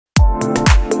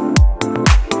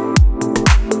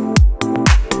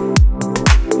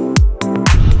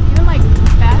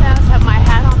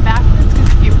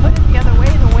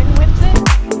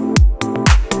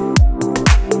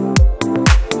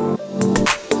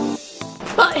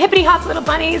Hippity hop little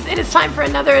bunnies, it is time for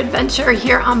another adventure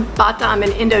here on Batam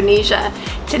in Indonesia.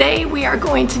 Today we are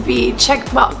going to be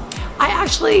I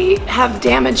actually have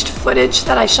damaged footage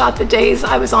that I shot the days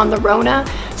I was on the Rona,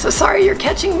 so sorry you're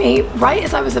catching me right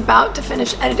as I was about to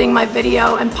finish editing my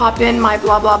video and pop in my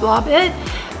blah blah blah bit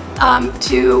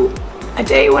to a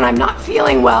day when I'm not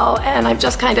feeling well, and I've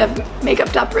just kind of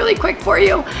make-uped up really quick for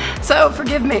you, so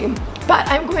forgive me. But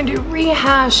I'm going to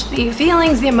rehash the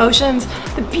feelings, the emotions,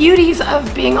 the beauties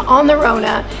of being on the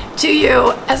Rona to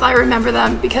you as I remember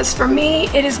them, because for me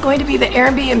it is going to be the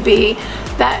Airbnb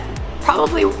that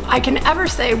probably I can ever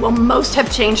say will most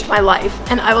have changed my life,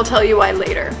 and I will tell you why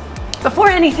later. Before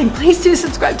anything, please do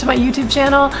subscribe to my YouTube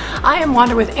channel. I am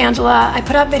Wander with Angela. I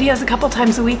put out videos a couple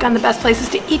times a week on the best places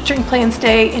to eat, drink, play, and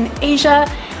stay in Asia.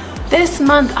 This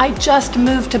month I just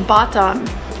moved to Batam,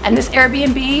 and this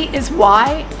Airbnb is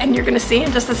why, and you're gonna see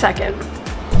in just a second.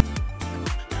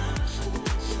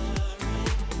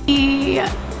 The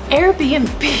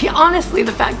Airbnb, honestly,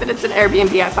 the fact that it's an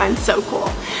Airbnb I find so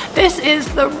cool. This is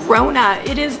the Rona.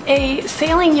 It is a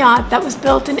sailing yacht that was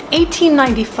built in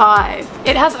 1895.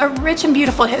 It has a rich and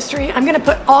beautiful history. I'm gonna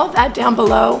put all that down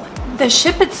below. The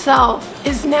ship itself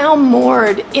is now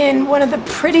moored in one of the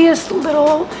prettiest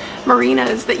little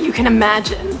marinas that you can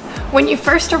imagine. When you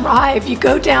first arrive, you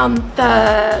go down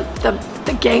the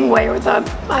gangway, or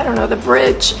the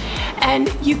bridge, and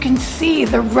you can see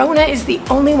the Rona is the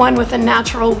only one with a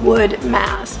natural wood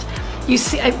mast. You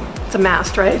see, it's a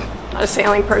mast, right? Not a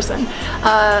sailing person.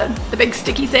 The big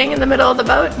sticky thing in the middle of the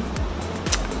boat.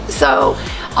 So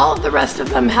all of the rest of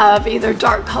them have either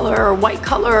dark color or white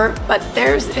color, but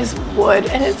theirs is wood,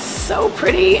 and it's so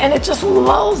pretty, and it just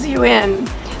lulls you in.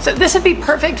 So this would be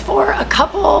perfect for a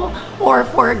couple or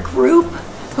for a group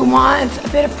who wants a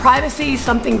bit of privacy,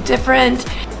 something different.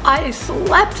 I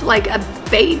slept like a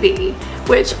baby,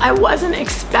 which I wasn't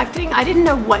expecting. I didn't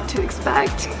know what to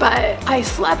expect, but I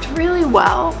slept really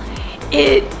well.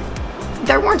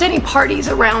 There weren't any parties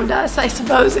around us. I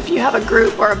suppose if you have a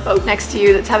group or a boat next to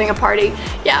you that's having a party,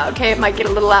 yeah, okay, it might get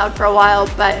a little loud for a while,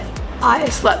 but I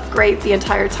slept great the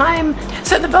entire time.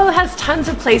 So the boat has tons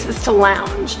of places to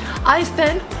lounge. I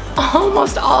spent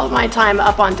almost all of my time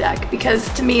up on deck because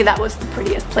to me that was the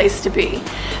prettiest place to be.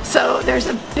 So there's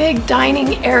a big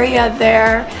dining area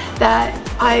there that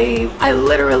I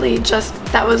literally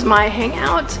that was my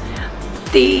hangout.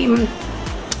 The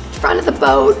front of the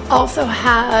boat also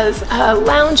has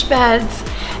lounge beds.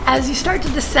 As you start to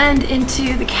descend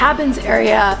into the cabins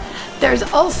area, there's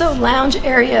also lounge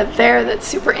area there that's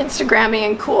super Instagrammy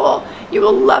and cool. You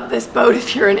will love this boat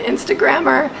if you're an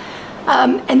Instagrammer.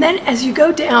 And then as you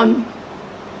go down,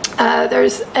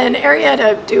 there's an area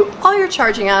to do all your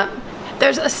charging up.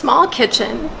 There's a small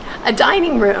kitchen, a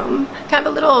dining room, kind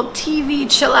of a little TV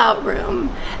chill out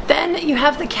room. Then you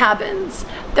have the cabins.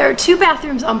 There are 2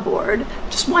 bathrooms on board,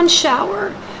 just 1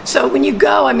 shower. So when you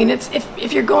go, I mean,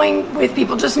 if you're going with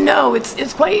people, just know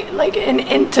it's quite like an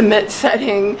intimate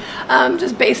setting,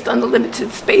 just based on the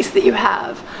limited space that you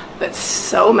have, but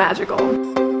so magical.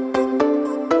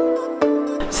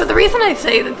 So the reason I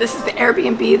say that this is the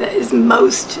Airbnb that is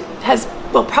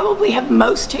will probably have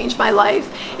most changed my life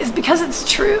is because it's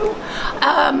true.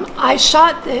 I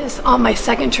shot this on my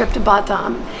second trip to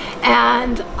Batam,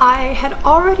 and I had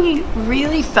already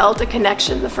really felt a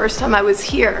connection the first time I was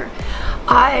here.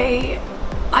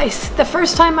 The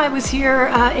first time I was here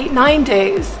 8-9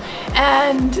 days,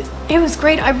 and it was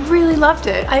great. I really loved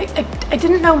it. I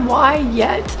didn't know why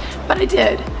yet, but I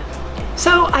did.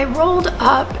 So I rolled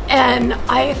up, and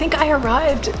I think I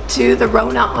arrived to the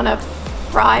Rona on a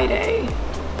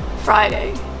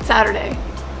Saturday,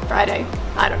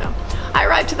 I don't know. I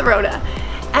arrived to the Rona,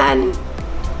 and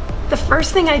the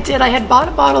first thing I did, I had bought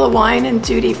a bottle of wine in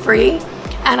duty free,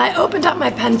 and I opened up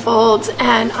my penfolds,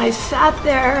 and I sat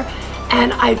there,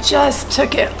 and I just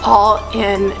took it all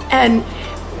in. And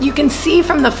you can see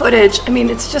from the footage, I mean,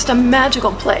 it's just a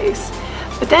magical place.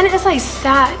 But then as I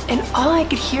sat, and all I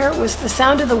could hear was the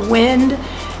sound of the wind,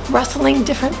 rustling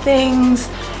different things.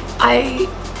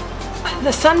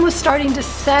 The sun was starting to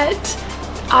set.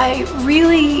 I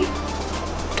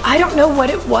don't know what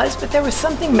it was, but there was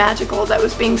something magical that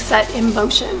was being set in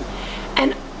motion.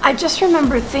 And I just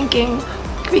remember thinking,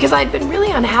 because I'd been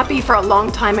really unhappy for a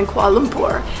long time in Kuala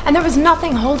Lumpur, and there was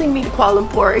nothing holding me to Kuala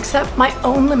Lumpur except my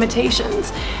own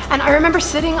limitations. And I remember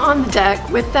sitting on the deck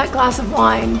with that glass of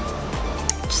wine,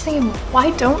 just thinking,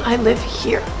 why don't I live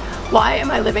here? Why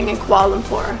am I living in Kuala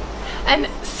Lumpur? And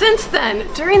since then,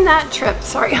 during that trip,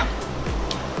 sorry, I'm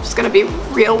just gonna be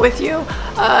real with you,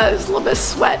 there's a little bit of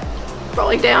sweat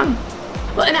rolling down.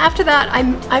 Well, and after that,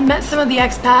 I met some of the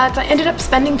expats. I ended up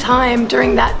spending time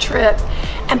during that trip,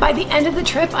 And by the end of the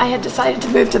trip, I had decided to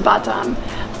move to Batam.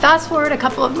 Fast forward a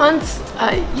couple of months,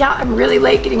 yeah, I'm really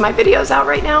late getting my videos out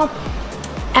right now.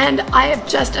 And I have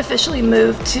just officially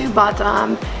moved to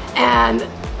Batam and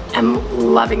am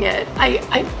loving it.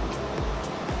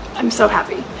 I'm so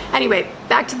happy. Anyway,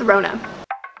 back to the Rona.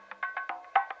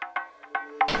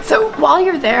 So while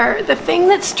you're there, the thing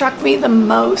that struck me the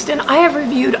most, and I have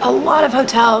reviewed a lot of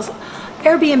hotels,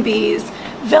 Airbnbs,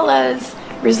 villas,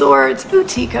 resorts,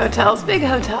 boutique hotels, big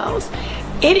hotels,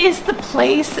 it is the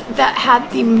place that had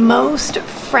the most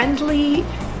friendly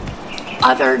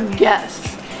other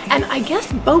guests. And I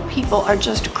guess boat people are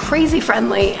just crazy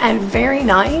friendly and very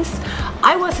nice.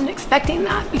 I wasn't expecting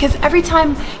that because every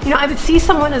time, you know, I would see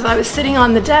someone as I was sitting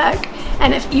on the deck,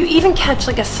 and if you even catch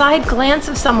like a side glance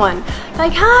of someone,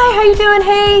 like, hi, how you doing?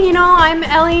 Hey, you know, I'm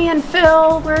Ellie and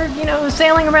Phil. We're, you know,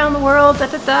 sailing around the world, da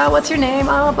da da, what's your name?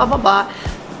 Oh, blah, blah, blah.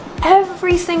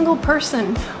 Every single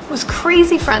person was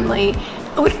crazy friendly,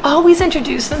 would always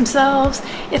introduce themselves.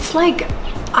 It's like,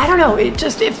 I don't know, it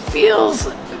feels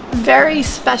very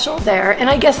special there. And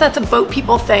I guess that's a boat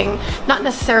people thing, not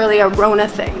necessarily a Rona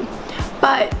thing.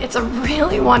 But it's a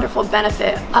really wonderful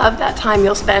benefit of that time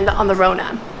you'll spend on the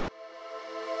Rona.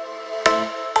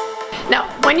 Now,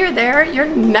 when you're there, you're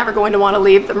never going to want to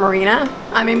leave the marina.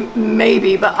 I mean,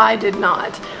 maybe, but I did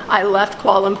not. I left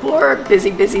Kuala Lumpur,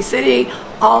 busy, busy city.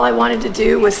 All I wanted to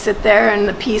do was sit there in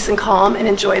the peace and calm and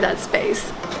enjoy that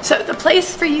space. So the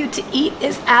place for you to eat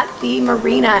is at the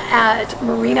marina at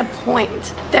Marina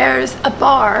Point. There's a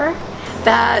bar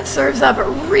that serves up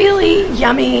really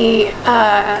yummy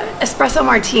espresso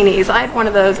martinis. I had one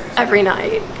of those every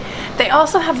night. They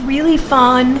also have really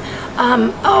fun,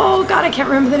 oh God, I can't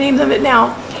remember the names of it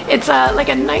now. It's like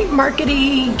a night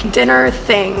markety dinner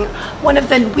thing, one of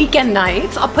the weekend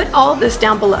nights. I'll put all of this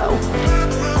down below.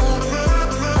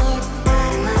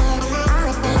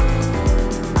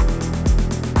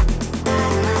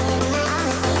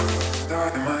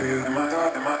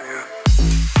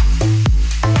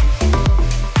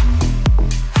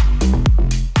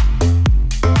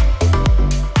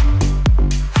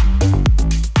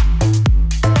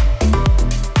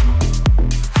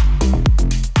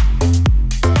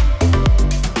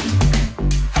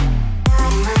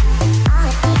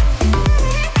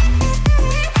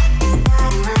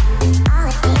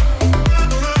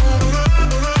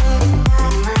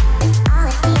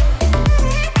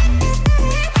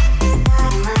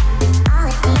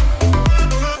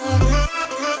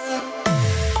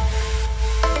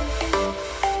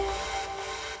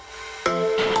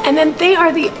 And then they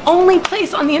are the only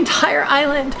place on the entire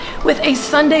island with a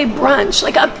Sunday brunch,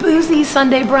 like a boozy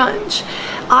Sunday brunch.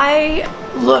 I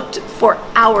looked for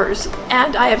hours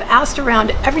and I have asked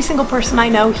around every single person I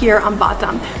know here on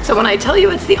Batam. So when I tell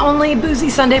you it's the only boozy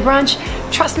Sunday brunch,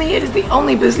 trust me, it is the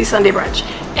only boozy Sunday brunch.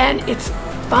 And it's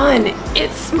fun.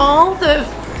 It's small, the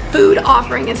food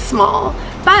offering is small,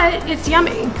 but it's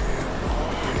yummy.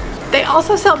 They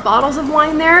also sell bottles of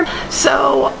wine there,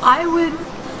 so I would,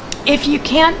 if you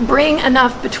can't bring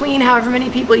enough between however many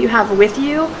people you have with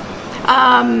you,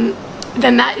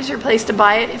 then that is your place to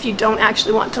buy it if you don't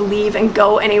actually want to leave and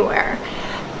go anywhere.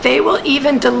 They will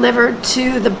even deliver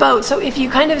to the boat. So if you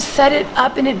kind of set it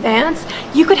up in advance,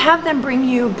 you could have them bring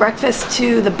you breakfast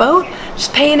to the boat.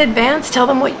 Just pay in advance, tell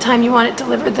them what time you want it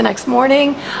delivered the next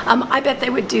morning. I bet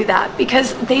they would do that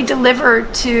because they deliver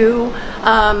to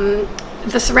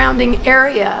the surrounding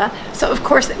area, so of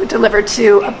course it would deliver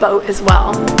to a boat as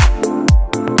well.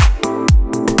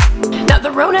 Now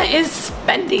the Rona is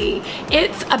spendy.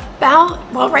 It's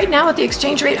about, well, right now at the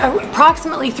exchange rate,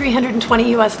 approximately $320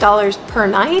 US per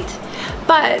night,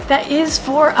 but that is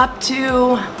for up to,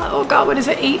 oh God, what is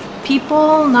it, 8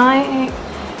 people, 9,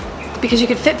 because you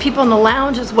could fit people in the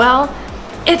lounge as well.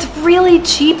 It's really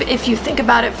cheap if you think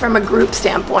about it from a group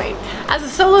standpoint. As a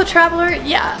solo traveler,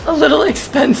 yeah, a little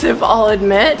expensive, I'll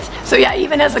admit. So yeah,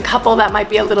 even as a couple, that might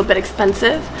be a little bit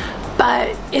expensive,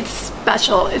 but it's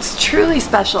special. It's truly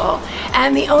special.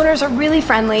 And the owners are really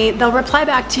friendly. They'll reply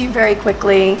back to you very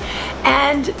quickly.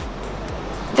 And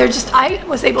they're just, I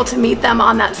was able to meet them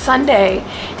on that Sunday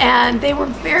and they were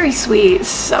very sweet.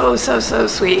 So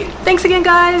sweet. Thanks again,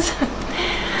 guys.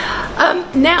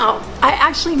 Now, I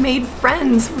actually made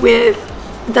friends with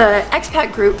the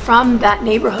expat group from that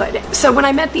neighborhood. So when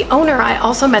I met the owner, I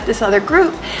also met this other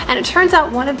group, and it turns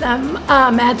out one of them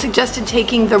had suggested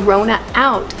taking the Rona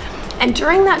out. And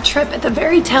during that trip, at the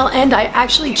very tail end, I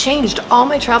actually changed all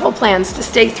my travel plans to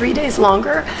stay 3 days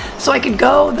longer so I could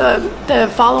go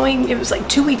the following, it was like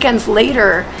 2 weekends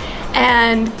later,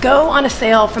 and go on a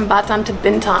sail from Batam to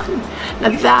Bintan. Now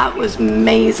that was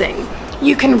amazing.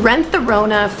 You can rent the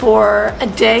Rona for a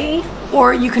day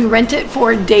or you can rent it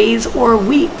for days or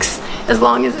weeks as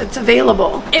long as it's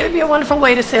available. It would be a wonderful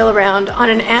way to sail around on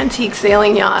an antique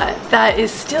sailing yacht that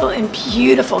is still in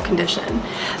beautiful condition.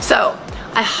 So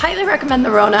I highly recommend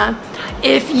the RONA.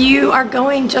 If you are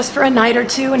going just for a night or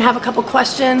two and have a couple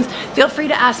questions, feel free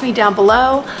to ask me down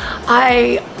below.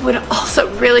 I would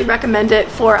also really recommend it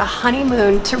for a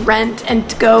honeymoon, to rent and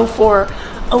to go for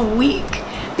a week,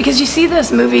 because you see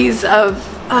those movies of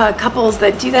couples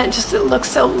that do that and just it looks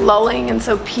so lulling and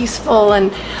so peaceful,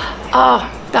 and oh,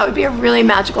 that would be a really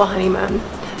magical honeymoon.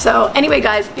 So anyway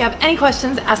guys, if you have any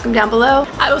questions, ask them down below.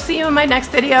 I will see you in my next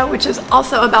video, which is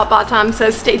also about Batam, so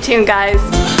stay tuned guys.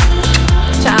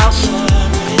 Ciao.